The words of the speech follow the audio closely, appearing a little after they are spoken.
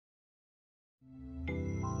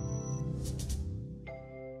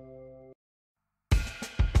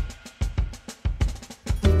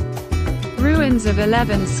ruins of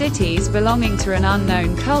 11 cities belonging to an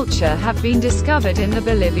unknown culture have been discovered in the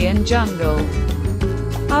Bolivian jungle.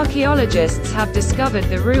 Archaeologists have discovered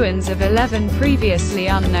the ruins of 11 previously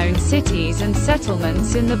unknown cities and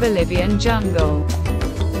settlements in the Bolivian jungle.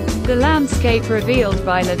 The landscape revealed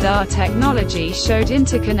by LiDAR technology showed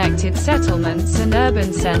interconnected settlements and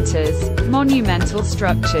urban centers, monumental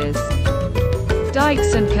structures,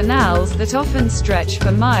 dikes and canals that often stretch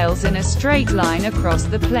for miles in a straight line across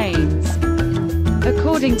the plains.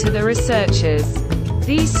 According to the researchers,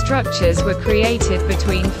 these structures were created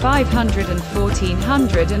between 500 and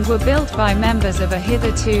 1400 and were built by members of a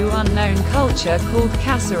hitherto unknown culture called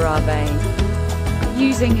HqFA8.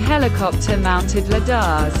 Using helicopter-mounted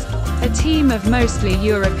LiDARs, a team of mostly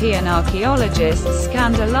European archaeologists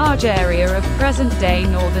scanned a large area of present-day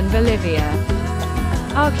northern Bolivia.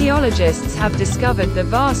 Archaeologists have discovered the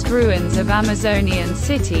vast ruins of Amazonian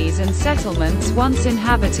cities and settlements once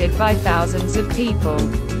inhabited by thousands of people.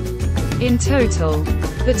 In total,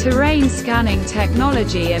 the terrain scanning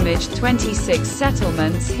technology imaged 26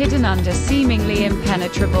 settlements hidden under seemingly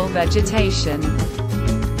impenetrable vegetation.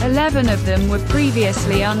 11 of them were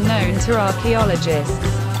previously unknown to archaeologists.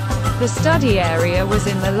 The study area was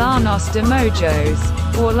in the Llanos de Mojos,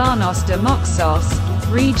 or Llanos de Moxos,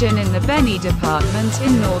 region in the Beni department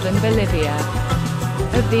in northern Bolivia.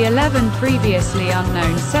 Of the 11 previously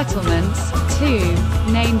unknown settlements, 2,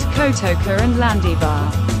 named Cotoca and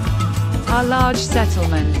Landivar, are large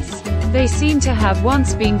settlements. They seem to have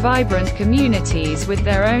once been vibrant communities with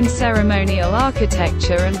their own ceremonial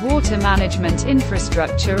architecture and water management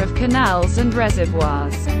infrastructure of canals and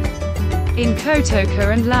reservoirs. In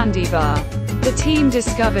Cotoca and Landivar, the team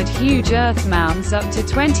discovered huge earth mounds up to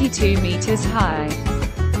 22 meters high.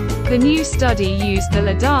 The new study used the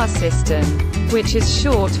LiDAR system, which is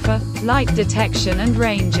short for light detection and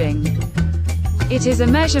ranging. It is a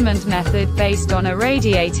measurement method based on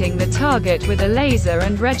irradiating the target with a laser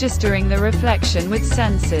and registering the reflection with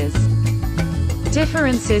sensors.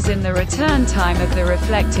 Differences in the return time of the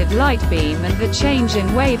reflected light beam and the change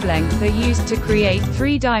in wavelength are used to create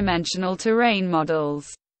three-dimensional terrain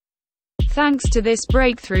models. Thanks to this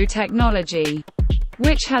breakthrough technology,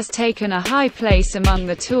 which has taken a high place among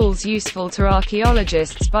the tools useful to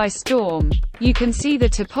archaeologists by storm, you can see the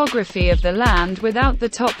topography of the land without the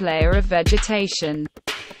top layer of vegetation.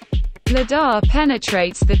 LiDAR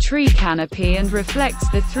penetrates the tree canopy and reflects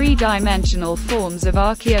the three-dimensional forms of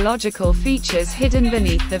archaeological features hidden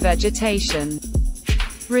beneath the vegetation.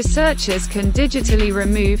 Researchers can digitally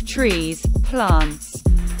remove trees, plants,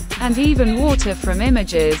 and even water from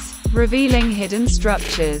images, revealing hidden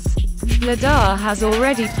structures. LiDAR has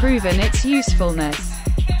already proven its usefulness.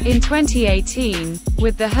 In 2018,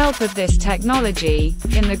 with the help of this technology,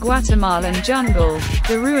 in the Guatemalan jungle,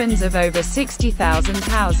 the ruins of over 60,000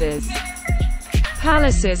 houses,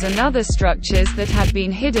 palaces and other structures that had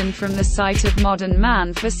been hidden from the sight of modern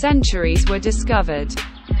man for centuries were discovered.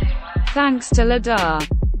 Thanks to LiDAR,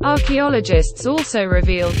 archaeologists also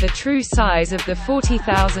revealed the true size of the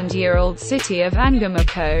 40,000-year-old city of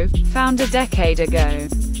Angamuco, found a decade ago.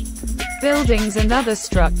 Buildings and other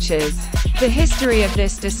structures. The history of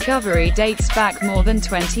this discovery dates back more than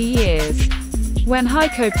 20 years. When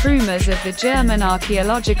Heiko Prumers of the German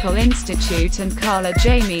Archaeological Institute and Carla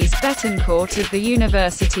James Betancourt of the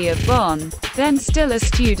University of Bonn, then still a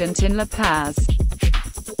student in La Paz,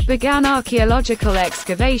 began archaeological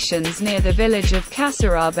excavations near the village of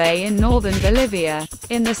Casarabe in northern Bolivia,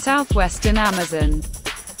 in the southwestern Amazon.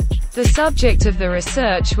 The subject of the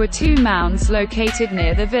research were two mounds located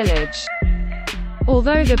near the village.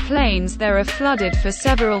 Although the plains there are flooded for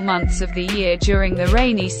several months of the year during the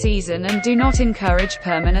rainy season and do not encourage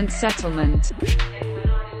permanent settlement,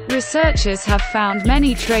 researchers have found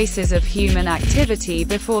many traces of human activity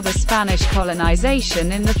before the Spanish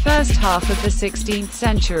colonization in the first half of the 16th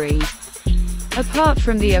century. Apart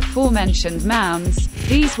from the aforementioned mounds,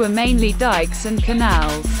 these were mainly dikes and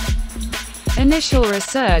canals. Initial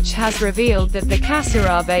research has revealed that the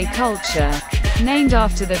Casarabe culture, named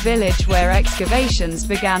after the village where excavations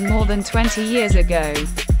began more than 20 years ago,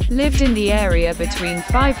 lived in the area between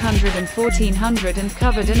 500 and 1400 and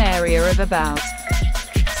covered an area of about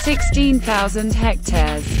 16,000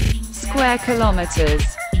 hectares, square kilometers.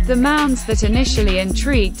 The mounds that initially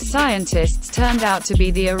intrigued scientists turned out to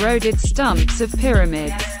be the eroded stumps of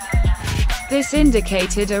pyramids. This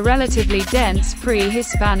indicated a relatively dense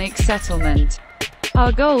pre-Hispanic settlement.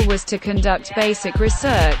 Our goal was to conduct basic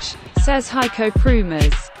research, says Heiko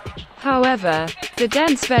Prumers. However, the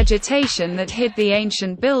dense vegetation that hid the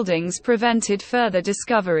ancient buildings prevented further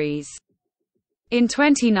discoveries. In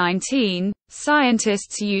 2019,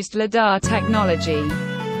 scientists used LiDAR technology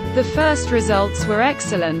The first results were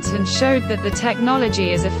excellent and showed that the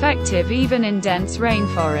technology is effective even in dense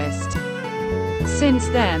rainforest. Since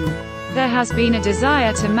then, there has been a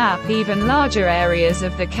desire to map even larger areas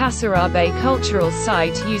of the HqFA8 cultural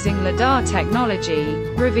site using LiDAR technology,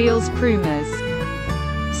 reveals Prumas.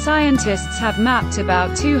 Scientists have mapped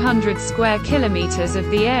about 200 square kilometers of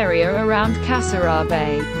the area around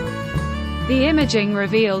HqFA8. The imaging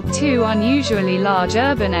revealed two unusually large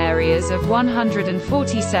urban areas of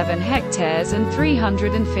 147 hectares and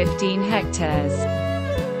 315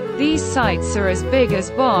 hectares. These sites are as big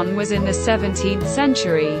as Bonn was in the 17th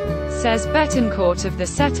century, says Betancourt of the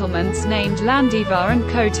settlements named Landivar and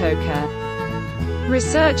Kotoka.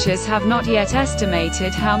 Researchers have not yet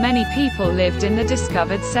estimated how many people lived in the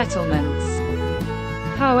discovered settlements.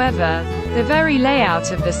 However, the very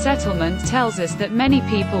layout of the settlement tells us that many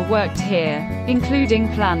people worked here, including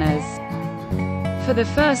planners. For the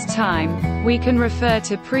first time, we can refer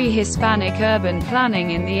to pre-Hispanic urban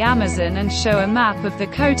planning in the Amazon and show a map of the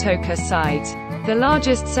Kotoka site, the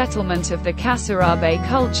largest settlement of the HqFA8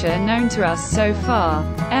 culture known to us so far,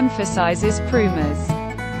 emphasizes Prumas.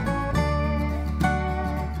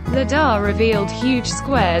 LiDAR revealed huge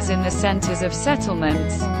squares in the centers of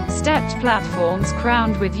settlements, stepped platforms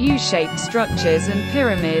crowned with U-shaped structures and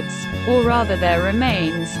pyramids, or rather their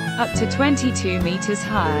remains, up to 22 meters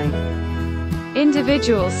high.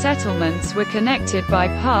 Individual settlements were connected by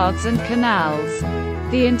paths and canals.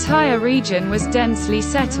 The entire region was densely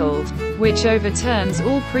settled, which overturns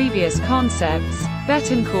all previous concepts,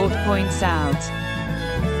 Betancourt points out.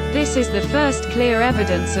 This is the first clear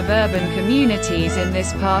evidence of urban communities in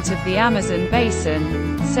this part of the Amazon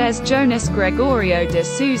basin, says Jonas Gregorio de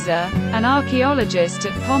Souza, an archaeologist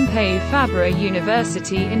at Pompeu Fabra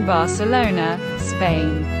University in Barcelona,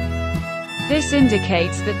 Spain. This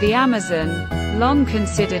indicates that the Amazon, long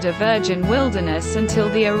considered a virgin wilderness until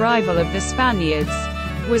the arrival of the Spaniards,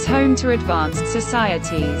 was home to advanced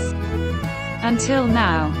societies. Until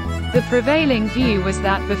now, the prevailing view was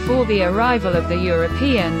that before the arrival of the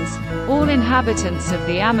Europeans, all inhabitants of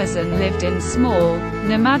the Amazon lived in small,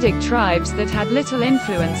 nomadic tribes that had little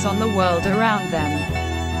influence on the world around them.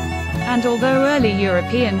 And although early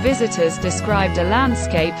European visitors described a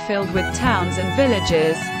landscape filled with towns and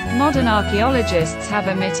villages, modern archaeologists have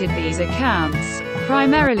omitted these accounts,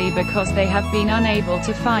 primarily because they have been unable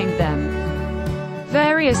to find them.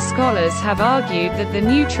 Various scholars have argued that the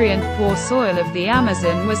nutrient-poor soil of the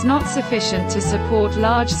Amazon was not sufficient to support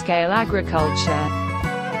large-scale agriculture.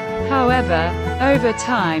 However, over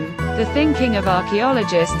time, the thinking of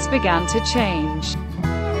archaeologists began to change.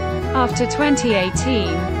 After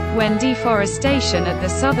 2018, when deforestation at the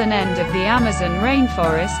southern end of the Amazon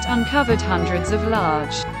rainforest uncovered hundreds of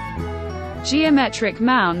large, geometric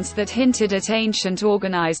mounds that hinted at ancient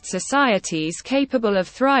organized societies capable of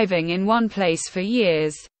thriving in one place for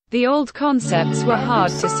years, the old concepts were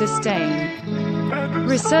hard to sustain.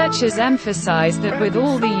 Researchers emphasize that with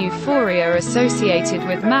all the euphoria associated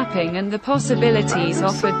with mapping and the possibilities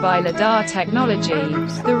offered by LiDAR technology,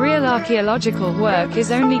 the real archaeological work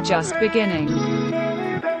is only just beginning.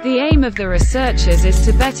 The aim of the researchers is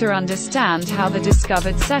to better understand how the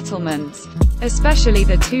discovered settlements, especially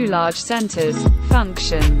the two large centers,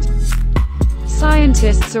 functioned.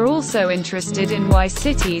 Scientists are also interested in why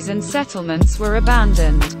cities and settlements were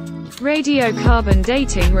abandoned. Radiocarbon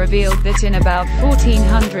dating revealed that in about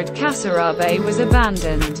 1400 HqFA8 was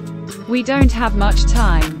abandoned. We don't have much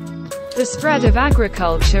time. The spread of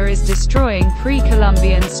agriculture is destroying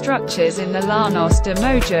pre-Columbian structures in the Llanos de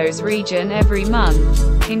Mojos region every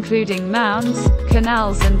month, including mounds,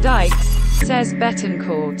 canals and dikes, says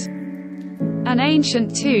Betancourt. An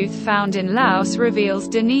ancient tooth found in Laos reveals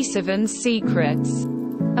Denisovans' secrets.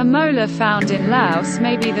 A molar found in Laos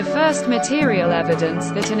may be the first material evidence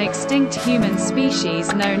that an extinct human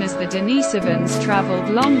species known as the Denisovans traveled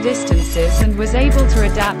long distances and was able to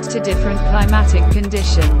adapt to different climatic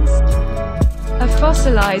conditions. A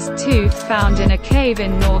fossilized tooth found in a cave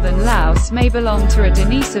in northern Laos may belong to a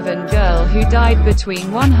Denisovan girl who died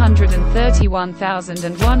between 131,000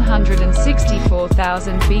 and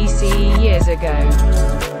 164,000 BCE years ago.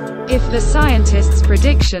 If the scientists'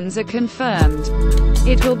 predictions are confirmed,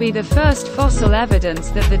 it will be the first fossil evidence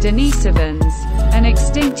that the Denisovans, an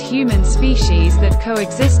extinct human species that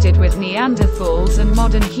coexisted with Neanderthals and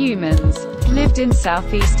modern humans, lived in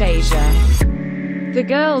Southeast Asia. The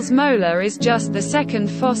girl's molar is just the second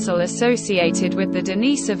fossil associated with the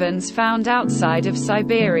Denisovans found outside of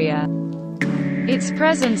Siberia. Its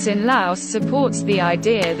presence in Laos supports the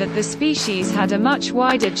idea that the species had a much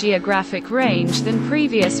wider geographic range than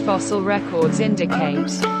previous fossil records indicate.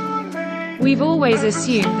 We've always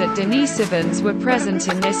assumed that Denisovans were present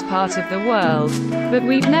in this part of the world, but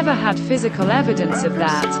we've never had physical evidence of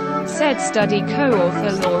that, said study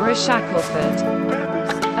co-author Laura Shackelford,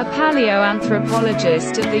 a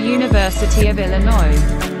paleoanthropologist at the University of Illinois.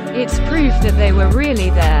 It's proof that they were really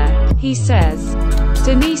there, he says.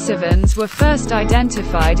 Denisovans were first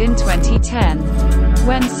identified in 2010,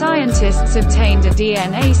 when scientists obtained a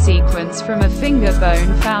DNA sequence from a finger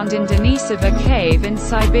bone found in Denisova cave in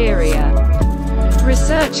Siberia.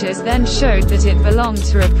 Researchers then showed that it belonged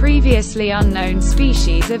to a previously unknown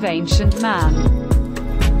species of ancient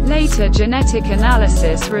man. Later genetic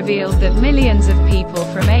analysis revealed that millions of people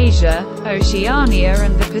from Asia, Oceania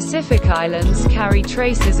and the Pacific Islands carry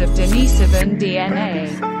traces of Denisovan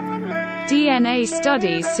DNA. DNA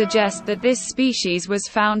studies suggest that this species was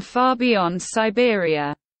found far beyond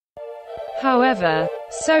Siberia. However,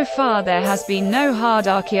 so far there has been no hard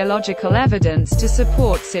archaeological evidence to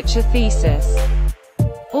support such a thesis.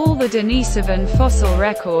 All the Denisovan fossil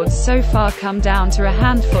records so far come down to a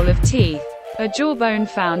handful of teeth, a jawbone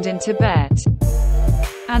found in Tibet,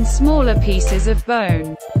 and smaller pieces of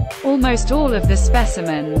bone. Almost all of the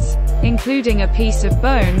specimens, including a piece of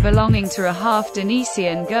bone belonging to a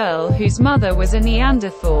half-Denisovanan girl whose mother was a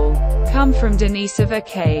Neanderthal, come from Denisova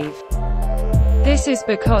cave. This is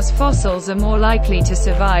because fossils are more likely to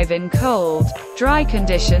survive in cold, dry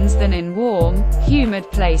conditions than in warm, humid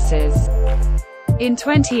places. In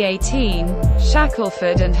 2018,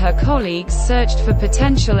 Shackelford and her colleagues searched for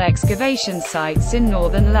potential excavation sites in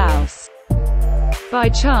northern Laos. By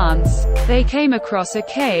chance, they came across a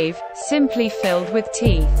cave, simply filled with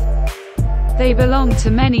teeth. They belong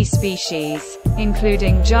to many species,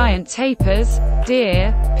 including giant tapirs,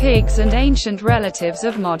 deer, pigs and ancient relatives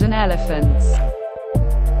of modern elephants.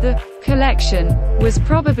 The collection was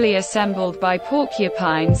probably assembled by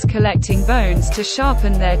porcupines collecting bones to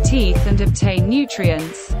sharpen their teeth and obtain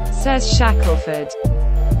nutrients, says Shackelford.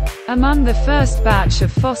 Among the first batch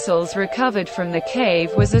of fossils recovered from the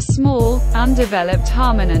cave was a small, undeveloped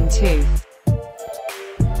hominin tooth.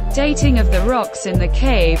 Dating of the rocks in the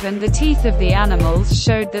cave and the teeth of the animals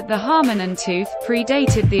showed that the hominin tooth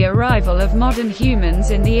predated the arrival of modern humans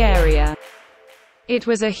in the area. It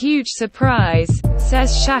was a huge surprise,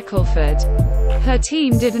 says Shackelford. Her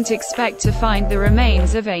team didn't expect to find the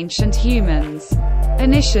remains of ancient humans.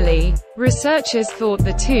 Initially, researchers thought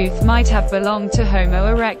the tooth might have belonged to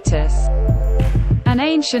Homo erectus, an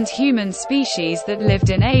ancient human species that lived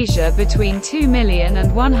in Asia between 2 million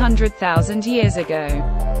and 100,000 years ago.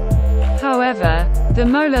 However, the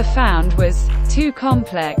molar found was too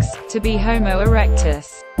complex to be Homo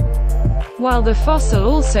erectus. While the fossil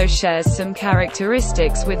also shares some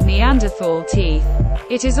characteristics with Neanderthal teeth,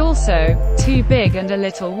 it is also too big and a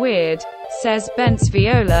little weird, says Bence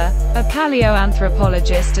Viola, a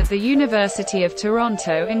paleoanthropologist at the University of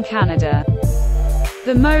Toronto in Canada.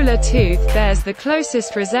 The molar tooth bears the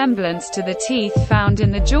closest resemblance to the teeth found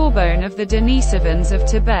in the jawbone of the Denisovans of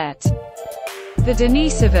Tibet. The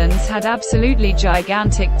Denisovans had absolutely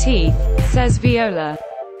gigantic teeth, says Viola.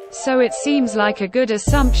 So it seems like a good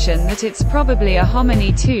assumption that it's probably a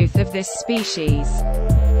hominy tooth of this species.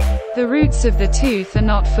 The roots of the tooth are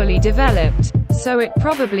not fully developed, so it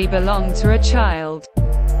probably belonged to a child.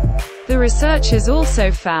 The researchers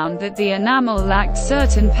also found that the enamel lacked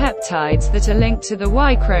certain peptides that are linked to the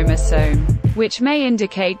Y chromosome, which may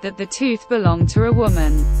indicate that the tooth belonged to a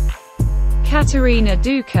woman. Katerina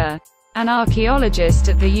Duka, an archaeologist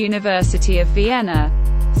at the University of Vienna,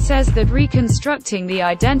 says that reconstructing the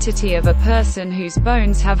identity of a person whose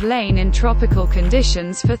bones have lain in tropical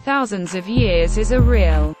conditions for thousands of years is a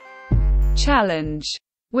real challenge.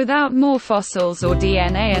 Without more fossils or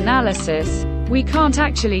DNA analysis, we can't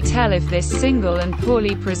actually tell if this single and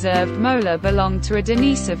poorly preserved molar belonged to a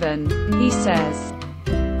Denisovan, he says.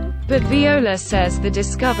 But Viola says the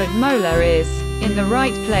discovered molar is, in the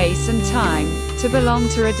right place and time, to belong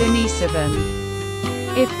to a Denisovan.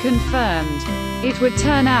 If confirmed, it would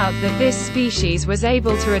turn out that this species was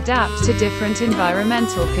able to adapt to different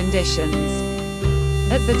environmental conditions.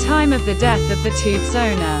 At the time of the death of the tooth's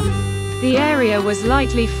owner, the area was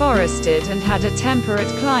lightly forested and had a temperate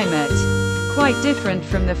climate, quite different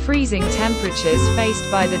from the freezing temperatures faced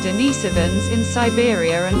by the Denisovans in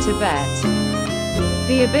Siberia and Tibet.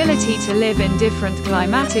 The ability to live in different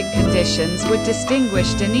climatic conditions would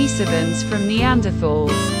distinguish Denisovans from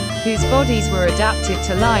Neanderthals, whose bodies were adapted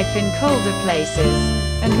to life in colder places,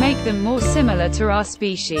 and make them more similar to our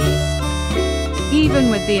species.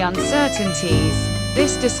 Even with the uncertainties,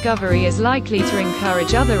 this discovery is likely to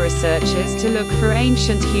encourage other researchers to look for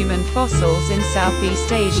ancient human fossils in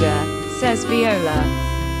Southeast Asia, says Viola.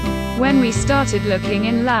 When we started looking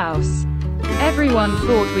in Laos, Everyone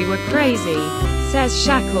thought we were crazy, says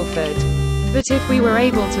Shackelford. But if we were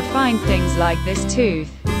able to find things like this tooth,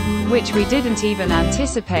 which we didn't even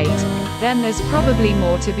anticipate, then there's probably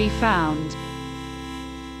more to be found.